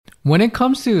When it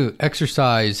comes to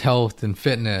exercise, health, and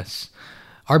fitness,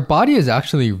 our body is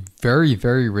actually very,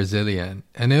 very resilient,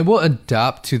 and it will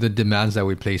adapt to the demands that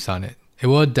we place on it. It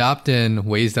will adapt in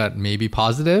ways that may be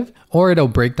positive, or it'll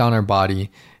break down our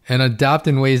body and adapt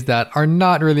in ways that are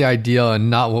not really ideal and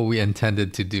not what we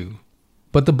intended to do.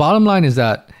 But the bottom line is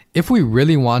that if we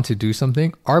really want to do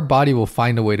something, our body will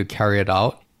find a way to carry it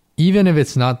out, even if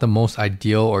it's not the most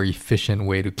ideal or efficient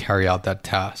way to carry out that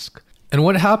task. And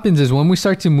what happens is when we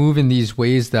start to move in these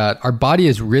ways that our body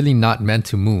is really not meant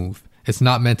to move, it's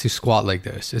not meant to squat like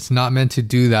this. It's not meant to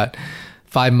do that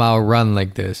 5-mile run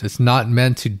like this. It's not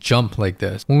meant to jump like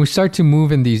this. When we start to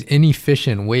move in these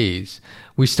inefficient ways,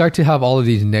 we start to have all of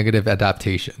these negative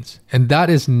adaptations. And that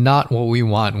is not what we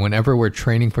want whenever we're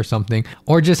training for something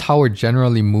or just how we're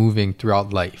generally moving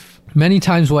throughout life. Many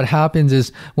times what happens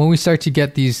is when we start to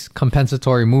get these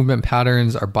compensatory movement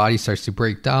patterns, our body starts to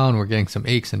break down, we're getting some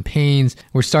aches and pains,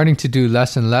 we're starting to do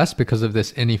less and less because of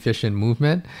this inefficient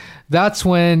movement. That's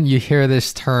when you hear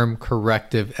this term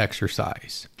corrective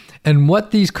exercise. And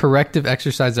what these corrective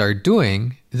exercises are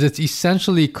doing is it's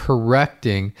essentially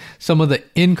correcting some of the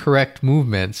incorrect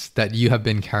movements that you have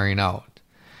been carrying out.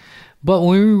 But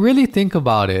when we really think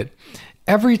about it,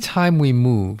 every time we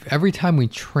move, every time we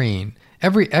train,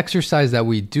 every exercise that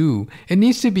we do, it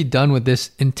needs to be done with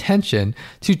this intention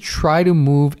to try to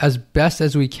move as best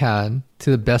as we can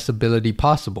to the best ability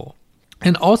possible.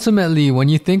 And ultimately, when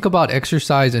you think about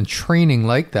exercise and training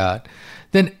like that,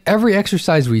 then every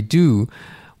exercise we do,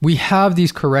 we have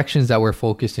these corrections that we're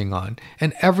focusing on.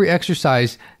 And every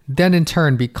exercise then in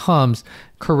turn becomes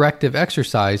corrective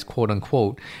exercise, quote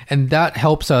unquote. And that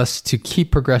helps us to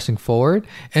keep progressing forward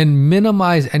and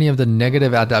minimize any of the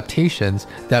negative adaptations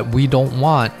that we don't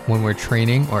want when we're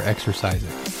training or exercising.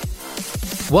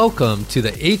 Welcome to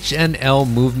the HNL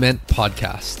Movement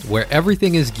Podcast, where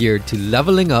everything is geared to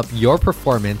leveling up your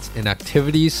performance in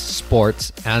activities,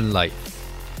 sports, and life.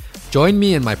 Join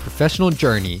me in my professional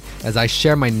journey as I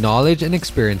share my knowledge and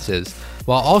experiences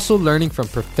while also learning from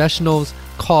professionals,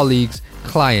 colleagues,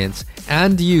 clients,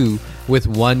 and you with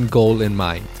one goal in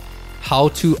mind: how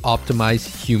to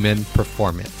optimize human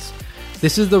performance.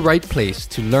 This is the right place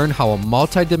to learn how a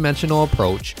multidimensional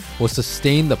approach will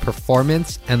sustain the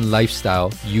performance and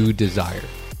lifestyle you desire.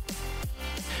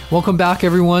 Welcome back,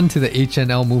 everyone, to the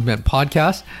HNL Movement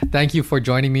Podcast. Thank you for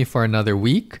joining me for another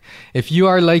week. If you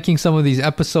are liking some of these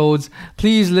episodes,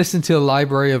 please listen to a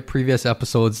library of previous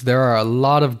episodes. There are a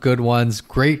lot of good ones,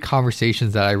 great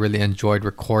conversations that I really enjoyed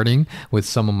recording with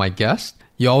some of my guests.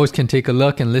 You always can take a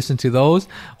look and listen to those,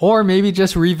 or maybe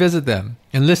just revisit them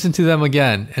and listen to them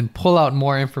again and pull out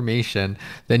more information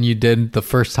than you did the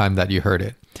first time that you heard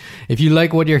it. If you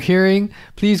like what you're hearing,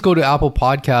 please go to Apple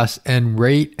Podcasts and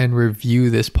rate and review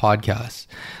this podcast.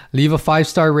 Leave a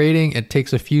 5-star rating. It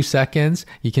takes a few seconds.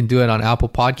 You can do it on Apple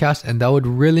Podcasts, and that would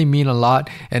really mean a lot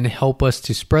and help us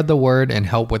to spread the word and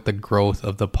help with the growth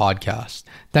of the podcast.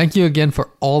 Thank you again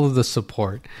for all of the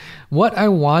support. What I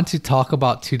want to talk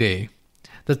about today,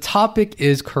 the topic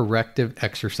is corrective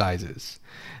exercises.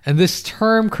 And this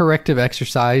term corrective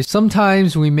exercise,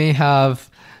 sometimes we may have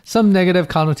some negative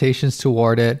connotations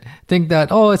toward it. Think that,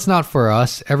 oh, it's not for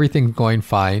us. Everything's going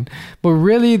fine. But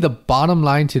really, the bottom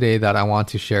line today that I want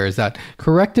to share is that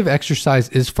corrective exercise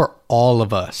is for all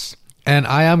of us. And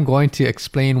I am going to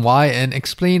explain why and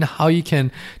explain how you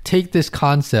can take this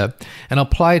concept and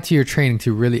apply it to your training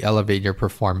to really elevate your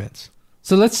performance.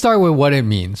 So let's start with what it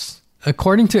means.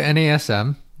 According to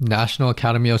NASM, National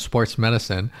Academy of Sports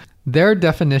Medicine, their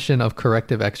definition of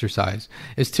corrective exercise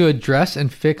is to address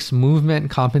and fix movement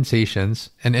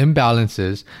compensations and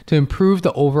imbalances to improve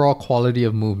the overall quality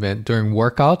of movement during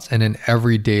workouts and in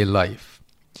everyday life.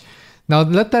 Now,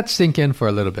 let that sink in for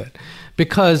a little bit,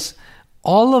 because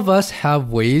all of us have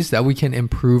ways that we can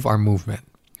improve our movement.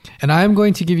 And I am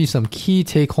going to give you some key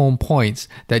take-home points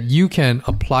that you can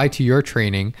apply to your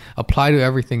training, apply to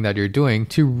everything that you're doing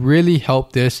to really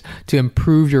help this to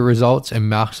improve your results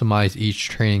and maximize each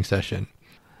training session.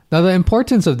 Now, the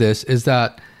importance of this is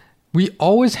that we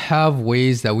always have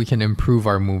ways that we can improve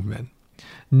our movement.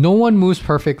 No one moves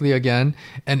perfectly again,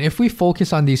 and if we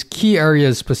focus on these key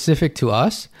areas specific to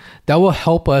us, that will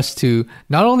help us to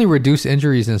not only reduce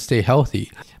injuries and stay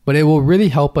healthy, but it will really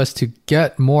help us to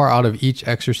get more out of each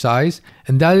exercise.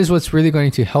 And that is what's really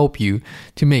going to help you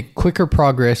to make quicker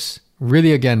progress,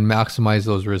 really again, maximize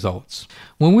those results.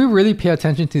 When we really pay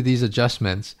attention to these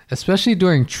adjustments, especially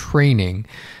during training,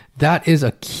 that is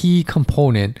a key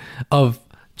component of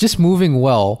just moving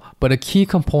well, but a key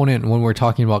component when we're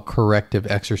talking about corrective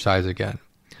exercise again.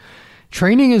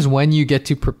 Training is when you get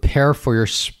to prepare for your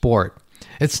sport.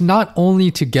 It's not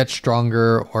only to get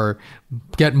stronger or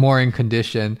get more in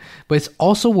condition, but it's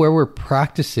also where we're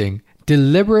practicing,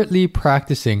 deliberately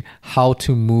practicing how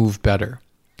to move better.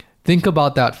 Think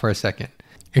about that for a second.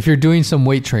 If you're doing some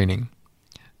weight training,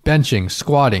 benching,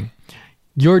 squatting,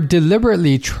 you're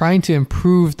deliberately trying to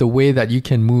improve the way that you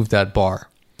can move that bar.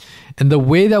 And the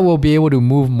way that we'll be able to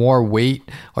move more weight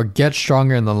or get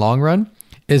stronger in the long run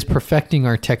is perfecting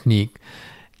our technique,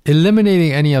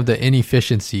 eliminating any of the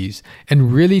inefficiencies,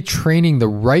 and really training the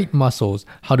right muscles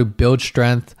how to build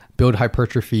strength, build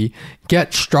hypertrophy,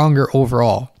 get stronger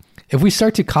overall. If we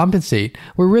start to compensate,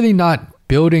 we're really not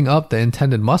building up the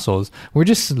intended muscles. We're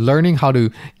just learning how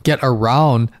to get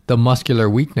around the muscular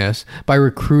weakness by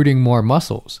recruiting more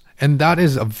muscles. And that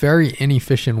is a very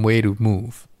inefficient way to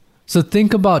move. So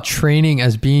think about training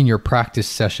as being your practice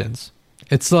sessions.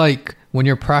 It's like when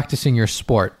you're practicing your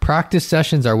sport. Practice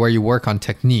sessions are where you work on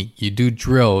technique. You do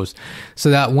drills so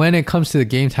that when it comes to the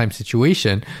game time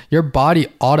situation, your body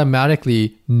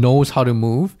automatically knows how to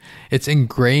move. It's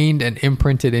ingrained and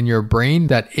imprinted in your brain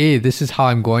that, hey, this is how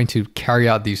I'm going to carry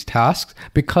out these tasks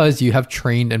because you have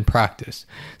trained and practiced.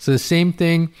 So the same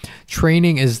thing,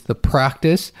 training is the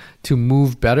practice to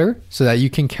move better so that you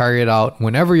can carry it out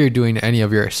whenever you're doing any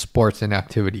of your sports and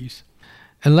activities.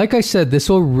 And like I said, this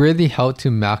will really help to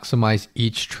maximize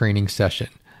each training session.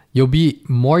 You'll be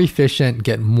more efficient,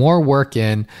 get more work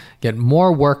in, get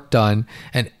more work done,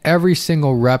 and every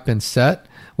single rep and set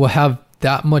will have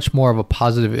that much more of a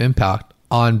positive impact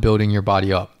on building your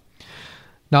body up.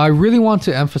 Now, I really want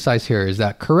to emphasize here is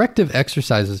that corrective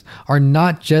exercises are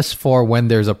not just for when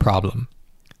there's a problem.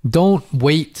 Don't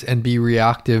wait and be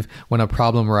reactive when a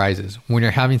problem arises, when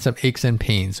you're having some aches and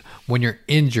pains, when you're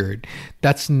injured.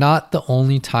 That's not the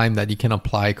only time that you can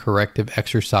apply corrective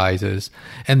exercises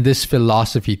and this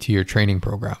philosophy to your training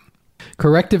program.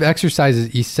 Corrective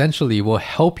exercises essentially will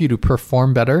help you to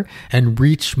perform better and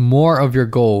reach more of your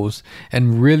goals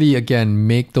and really, again,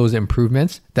 make those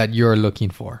improvements that you're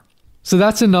looking for. So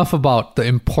that's enough about the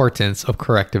importance of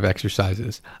corrective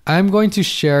exercises. I'm going to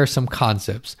share some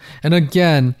concepts. And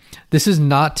again, this is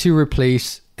not to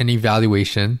replace an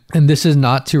evaluation, and this is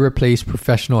not to replace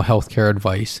professional healthcare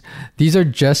advice. These are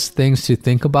just things to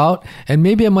think about, and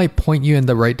maybe it might point you in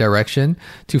the right direction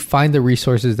to find the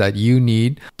resources that you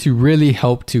need to really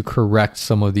help to correct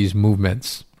some of these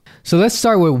movements. So let's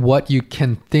start with what you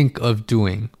can think of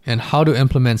doing and how to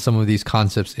implement some of these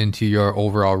concepts into your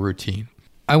overall routine.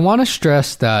 I want to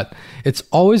stress that it's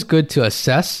always good to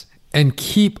assess and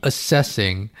keep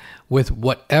assessing with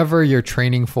whatever you're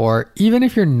training for. Even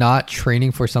if you're not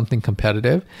training for something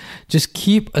competitive, just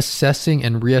keep assessing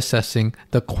and reassessing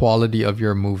the quality of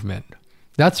your movement.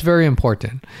 That's very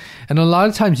important. And a lot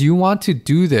of times you want to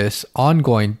do this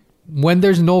ongoing when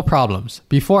there's no problems,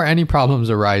 before any problems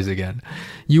arise again.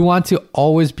 You want to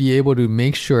always be able to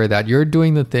make sure that you're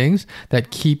doing the things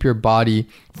that keep your body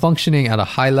functioning at a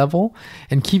high level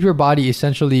and keep your body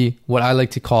essentially what I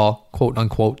like to call, quote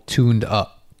unquote, tuned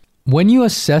up. When you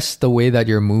assess the way that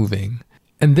you're moving,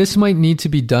 and this might need to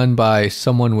be done by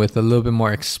someone with a little bit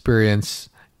more experience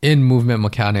in movement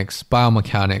mechanics,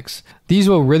 biomechanics, these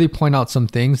will really point out some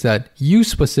things that you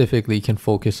specifically can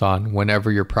focus on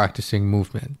whenever you're practicing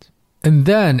movement. And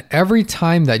then every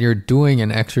time that you're doing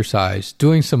an exercise,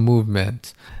 doing some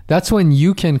movement, that's when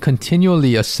you can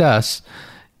continually assess,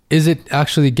 is it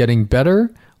actually getting better?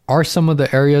 Are some of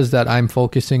the areas that I'm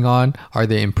focusing on, are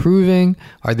they improving?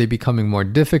 Are they becoming more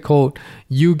difficult?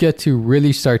 You get to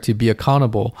really start to be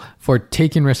accountable for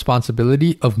taking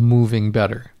responsibility of moving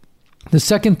better. The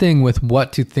second thing with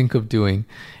what to think of doing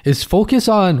is focus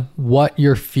on what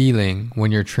you're feeling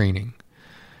when you're training.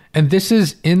 And this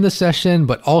is in the session,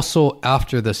 but also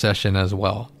after the session as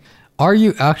well. Are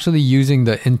you actually using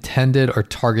the intended or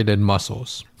targeted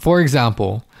muscles? For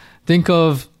example, think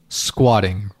of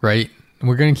squatting, right?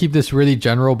 We're going to keep this really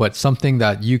general, but something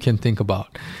that you can think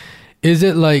about. Is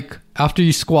it like after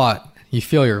you squat, you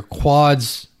feel your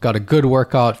quads, got a good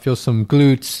workout, feel some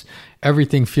glutes,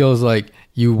 everything feels like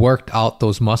you worked out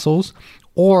those muscles?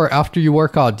 Or after you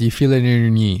work out, do you feel it in your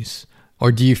knees?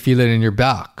 Or do you feel it in your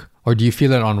back? Or do you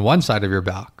feel it on one side of your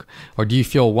back? Or do you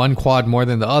feel one quad more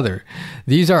than the other?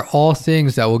 These are all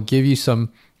things that will give you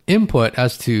some input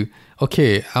as to,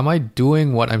 okay, am I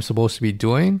doing what I'm supposed to be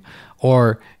doing?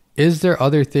 Or is there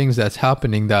other things that's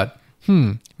happening that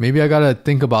maybe I got to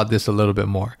think about this a little bit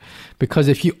more. Because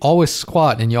if you always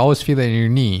squat and you always feel it in your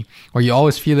knee, or you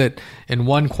always feel it in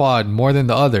one quad more than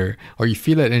the other, or you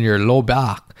feel it in your low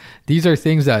back, these are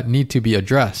things that need to be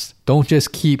addressed. Don't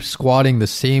just keep squatting the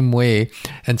same way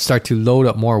and start to load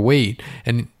up more weight.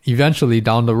 And eventually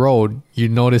down the road, you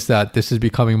notice that this is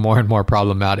becoming more and more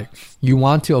problematic. You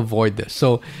want to avoid this.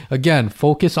 So again,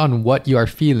 focus on what you are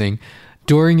feeling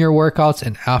during your workouts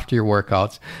and after your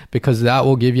workouts, because that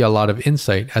will give you a lot of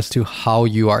insight as to how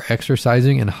you are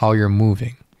exercising and how you're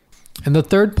moving. And the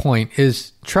third point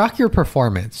is track your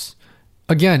performance.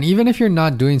 Again, even if you're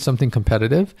not doing something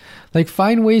competitive, like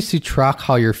find ways to track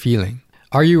how you're feeling.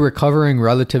 Are you recovering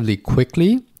relatively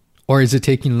quickly, or is it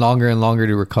taking longer and longer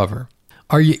to recover?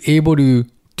 Are you able to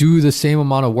do the same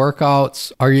amount of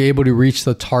workouts? Are you able to reach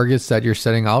the targets that you're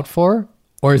setting out for?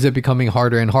 Or is it becoming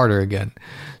harder and harder again?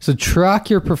 So track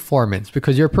your performance,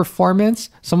 because your performance,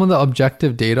 some of the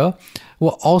objective data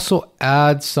will also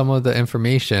add some of the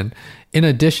information in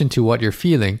addition to what you're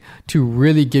feeling to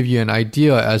really give you an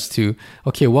idea as to,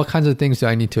 okay, what kinds of things do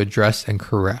I need to address and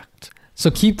correct? So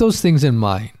keep those things in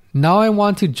mind. Now I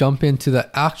want to jump into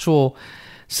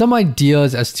some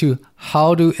ideas as to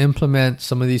how to implement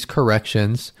some of these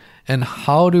corrections and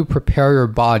how to prepare your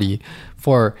body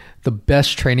for the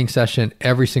best training session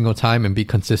every single time and be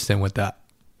consistent with that.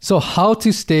 So how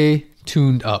to stay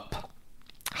tuned up,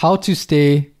 how to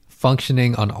stay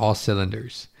functioning on all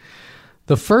cylinders.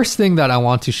 The first thing that I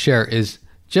want to share is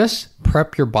just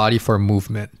prep your body for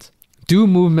movement. Do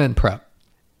movement prep.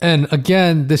 And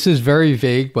again, this is very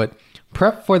vague, but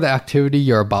prep for the activity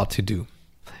you're about to do.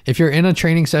 If you're in a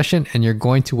training session and you're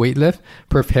going to weightlift,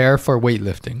 prepare for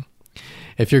weightlifting.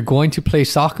 If you're going to play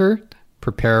soccer,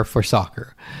 prepare for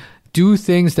soccer. Do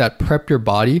things that prep your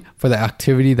body for the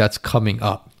activity that's coming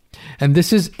up. And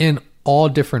this is in all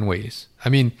different ways. I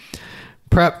mean,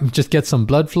 prep, just get some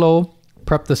blood flow,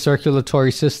 prep the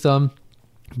circulatory system,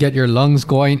 get your lungs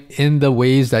going in the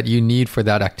ways that you need for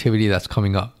that activity that's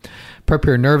coming up. Prep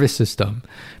your nervous system.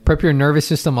 Prep your nervous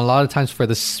system a lot of times for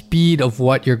the speed of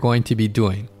what you're going to be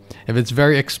doing. If it's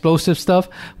very explosive stuff,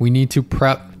 we need to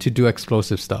prep to do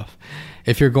explosive stuff.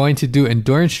 If you're going to do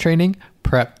endurance training,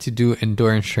 prep to do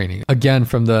endurance training. Again,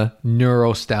 from the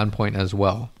neuro standpoint as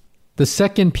well. The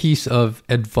second piece of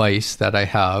advice that I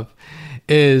have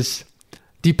is,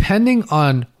 depending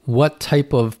on what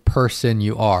type of person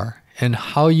you are and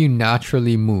how you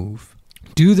naturally move,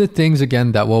 do the things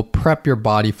again that will prep your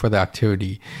body for the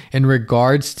activity in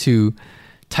regards to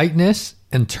tightness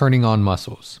and turning on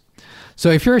muscles. So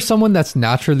if you're someone that's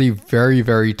naturally very,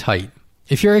 very tight,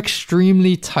 if you're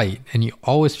extremely tight and you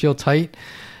always feel tight,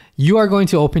 you are going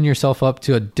to open yourself up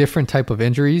to a different type of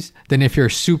injuries than if you're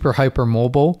super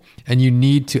hypermobile and you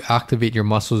need to activate your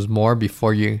muscles more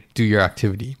before you do your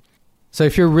activity. So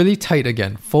if you're really tight,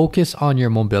 again, focus on your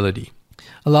mobility.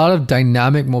 A lot of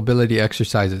dynamic mobility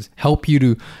exercises help you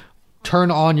to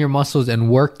turn on your muscles and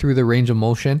work through the range of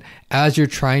motion as you're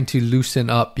trying to loosen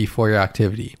up before your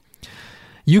activity.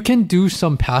 You can do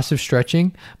some passive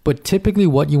stretching, but typically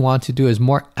what you want to do is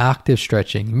more active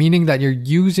stretching, meaning that you're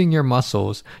using your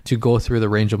muscles to go through the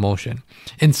range of motion,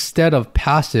 instead of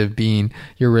passive being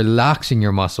you're relaxing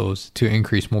your muscles to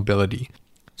increase mobility.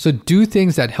 So do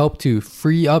things that help to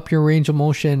free up your range of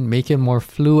motion, make it more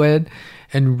fluid,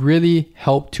 and really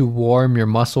help to warm your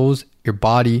muscles, your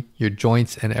body, your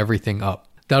joints, and everything up.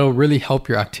 That'll really help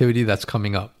your activity that's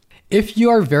coming up. If you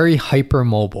are very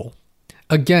hypermobile,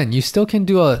 again, you still can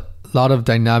do a lot of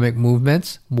dynamic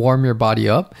movements, warm your body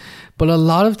up, but a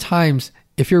lot of times,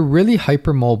 if you're really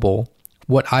hypermobile,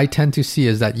 what I tend to see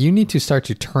is that you need to start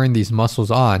to turn these muscles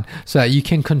on so that you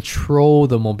can control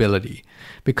the mobility.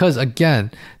 Because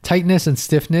again, tightness and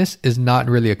stiffness is not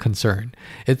really a concern.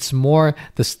 It's more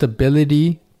the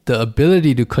stability, the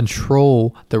ability to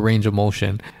control the range of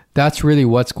motion. That's really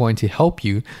what's going to help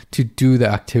you to do the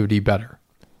activity better.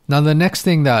 Now, the next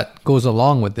thing that goes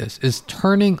along with this is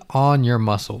turning on your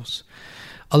muscles.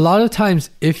 A lot of times,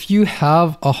 if you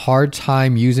have a hard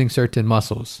time using certain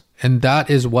muscles, and that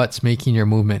is what's making your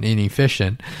movement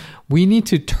inefficient, we need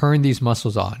to turn these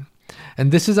muscles on.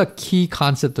 And this is a key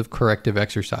concept of corrective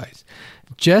exercise.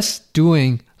 Just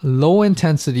doing low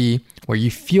intensity where you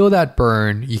feel that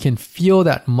burn, you can feel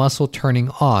that muscle turning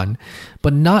on,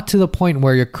 but not to the point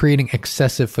where you're creating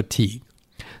excessive fatigue.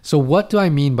 So what do I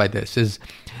mean by this is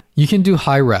you can do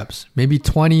high reps, maybe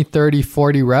 20, 30,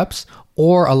 40 reps,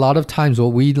 or a lot of times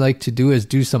what we like to do is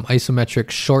do some isometric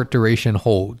short duration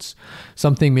holds,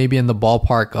 something maybe in the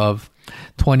ballpark of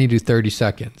 20 to 30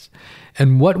 seconds.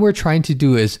 And what we're trying to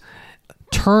do is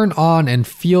turn on and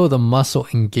feel the muscle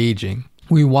engaging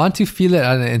We want to feel it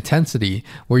at an intensity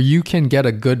where you can get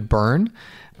a good burn,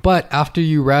 but after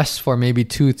you rest for maybe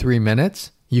 2-3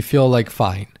 minutes, you feel like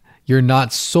fine. You're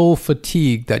not so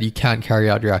fatigued that you can't carry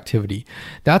out your activity.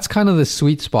 That's kind of the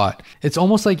sweet spot. It's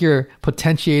almost like you're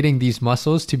potentiating these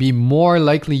muscles to be more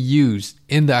likely used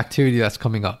in the activity that's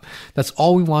coming up. That's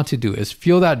all we want to do, is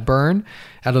feel that burn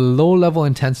at a low level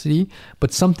intensity,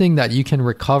 but something that you can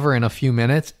recover in a few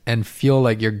minutes and feel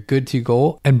like you're good to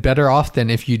go and better off than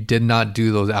if you did not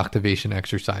do those activation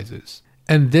exercises.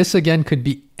 And this again could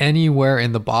be anywhere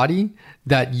in the body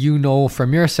that you know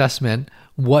from your assessment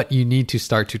what you need to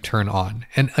start to turn on.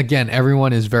 And again,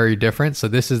 everyone is very different. So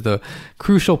this is the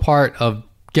crucial part of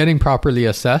getting properly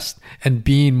assessed and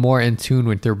being more in tune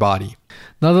with your body.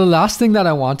 Now, the last thing that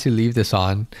I want to leave this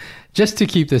on, just to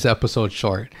keep this episode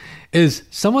short, is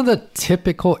some of the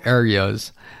typical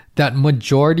areas that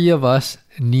majority of us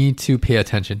need to pay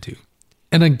attention to.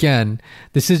 And again,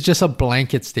 this is just a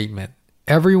blanket statement.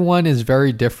 Everyone is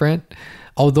very different.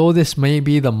 Although this may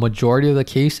be the majority of the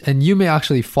case, and you may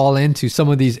actually fall into some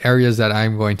of these areas that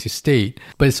I'm going to state,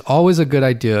 but it's always a good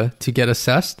idea to get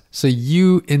assessed so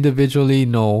you individually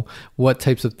know what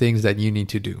types of things that you need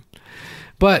to do.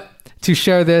 But to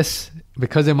share this,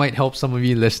 because it might help some of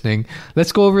you listening,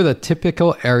 let's go over the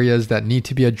typical areas that need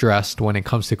to be addressed when it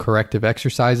comes to corrective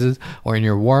exercises or in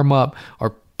your warm-up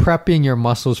or prepping your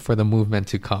muscles for the movement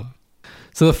to come.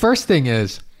 So the first thing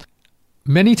is,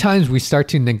 many times we start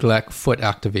to neglect foot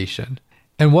activation.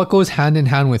 And what goes hand in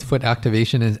hand with foot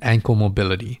activation is ankle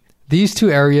mobility. These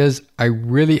two areas I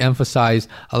really emphasize.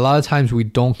 A lot of times we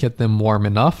don't get them warm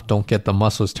enough, don't get the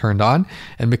muscles turned on.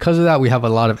 And because of that, we have a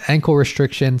lot of ankle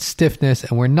restriction, stiffness,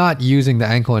 and we're not using the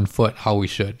ankle and foot how we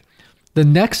should. The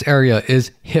next area is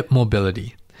hip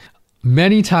mobility.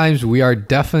 Many times we are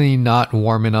definitely not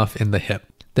warm enough in the hip.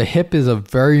 The hip is a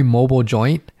very mobile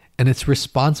joint, and it's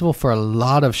responsible for a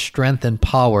lot of strength and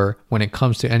power when it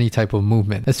comes to any type of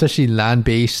movement, especially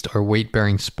land-based or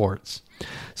weight-bearing sports.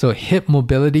 So hip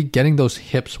mobility, getting those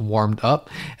hips warmed up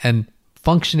and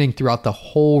functioning throughout the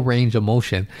whole range of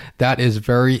motion, that is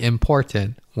very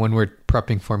important when we're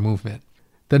prepping for movement.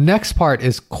 The next part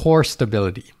is core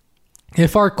stability.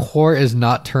 If our core is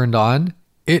not turned on,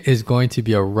 it is going to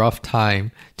be a rough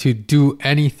time to do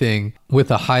anything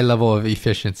with a high level of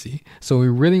efficiency. So we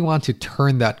really want to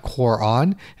turn that core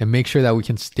on and make sure that we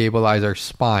can stabilize our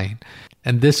spine.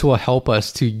 And this will help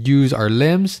us to use our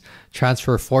limbs,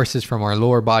 transfer forces from our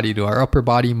lower body to our upper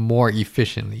body more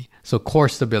efficiently. So core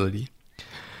stability.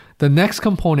 The next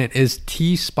component is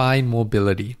T-spine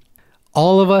mobility.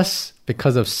 All of us,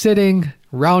 because of sitting,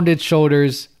 rounded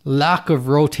shoulders, lack of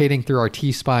rotating through our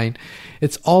T-spine,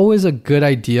 it's always a good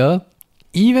idea,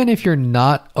 even if you're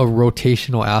not a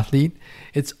rotational athlete,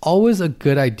 it's always a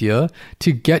good idea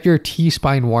to get your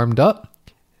T-spine warmed up,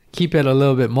 keep it a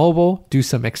little bit mobile, do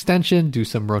some extension, do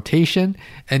some rotation,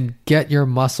 and get your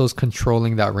muscles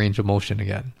controlling that range of motion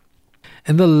again.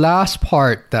 And the last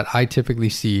part that I typically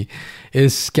see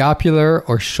is scapular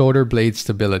or shoulder blade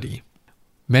stability.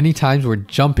 Many times we're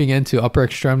jumping into upper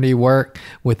extremity work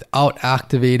without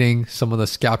activating some of the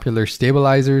scapular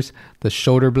stabilizers, the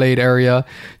shoulder blade area,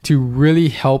 to really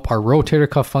help our rotator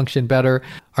cuff function better,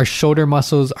 our shoulder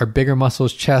muscles, our bigger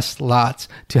muscles, chest, lats,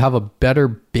 to have a better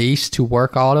base to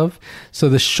work out of. So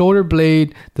the shoulder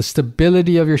blade, the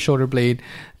stability of your shoulder blade,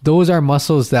 those are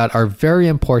muscles that are very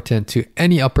important to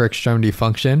any upper extremity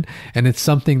function. And it's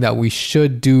something that we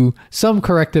should do some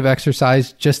corrective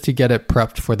exercise just to get it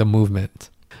prepped for the movement.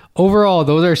 Overall,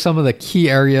 those are some of the key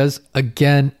areas.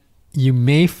 Again, you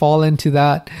may fall into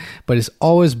that, but it's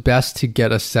always best to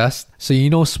get assessed so you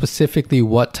know specifically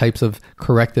what types of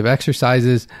corrective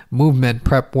exercises, movement,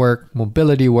 prep work,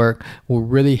 mobility work will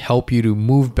really help you to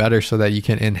move better so that you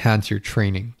can enhance your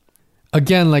training.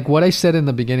 Again, like what I said in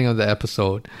the beginning of the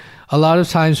episode, a lot of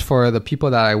times for the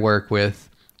people that I work with,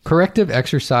 corrective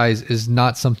exercise is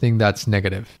not something that's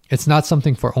negative. It's not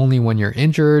something for only when you're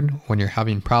injured, when you're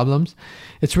having problems.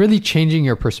 It's really changing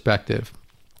your perspective.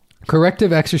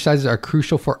 Corrective exercises are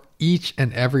crucial for each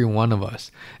and every one of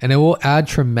us, and it will add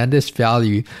tremendous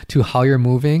value to how you're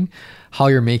moving, how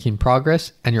you're making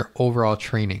progress, and your overall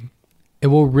training. It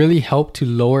will really help to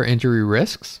lower injury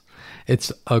risks.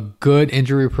 It's a good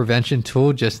injury prevention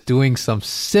tool, just doing some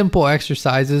simple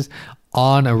exercises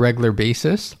on a regular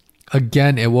basis.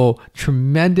 Again, it will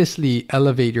tremendously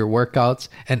elevate your workouts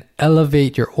and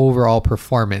elevate your overall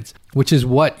performance, which is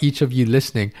what each of you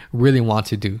listening really want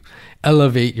to do.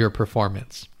 Elevate your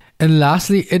performance. And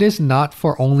lastly, it is not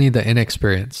for only the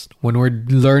inexperienced when we're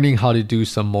learning how to do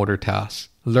some motor tasks.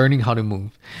 learning how to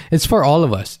move. It's for all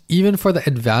of us, even for the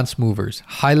advanced movers,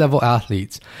 high-level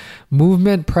athletes.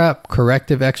 Movement prep,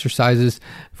 corrective exercises,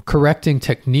 correcting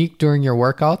technique during your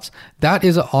workouts, that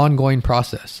is an ongoing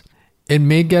process. It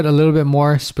may get a little bit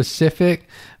more specific,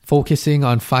 focusing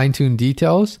on fine-tuned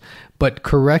details, but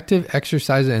corrective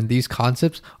exercises and these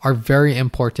concepts are very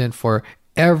important for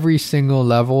every single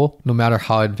level, no matter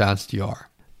how advanced you are.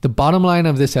 The bottom line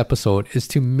of this episode is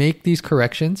to make these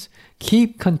corrections,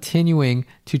 keep continuing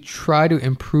to try to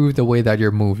improve the way that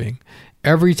you're moving.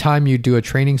 Every time you do a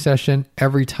training session,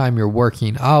 every time you're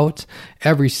working out,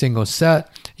 every single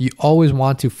set, you always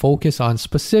want to focus on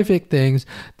specific things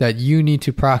that you need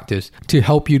to practice to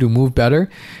help you to move better.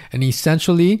 And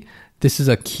essentially, this is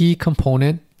a key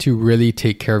component to really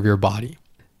take care of your body.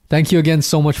 Thank you again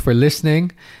so much for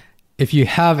listening. If you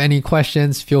have any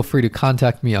questions, feel free to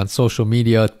contact me on social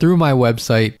media through my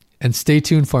website, and stay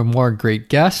tuned for more great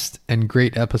guests and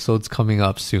great episodes coming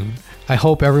up soon. I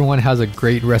hope everyone has a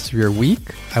great rest of your week.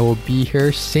 I will be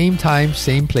here same time,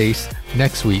 same place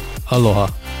next week. Aloha.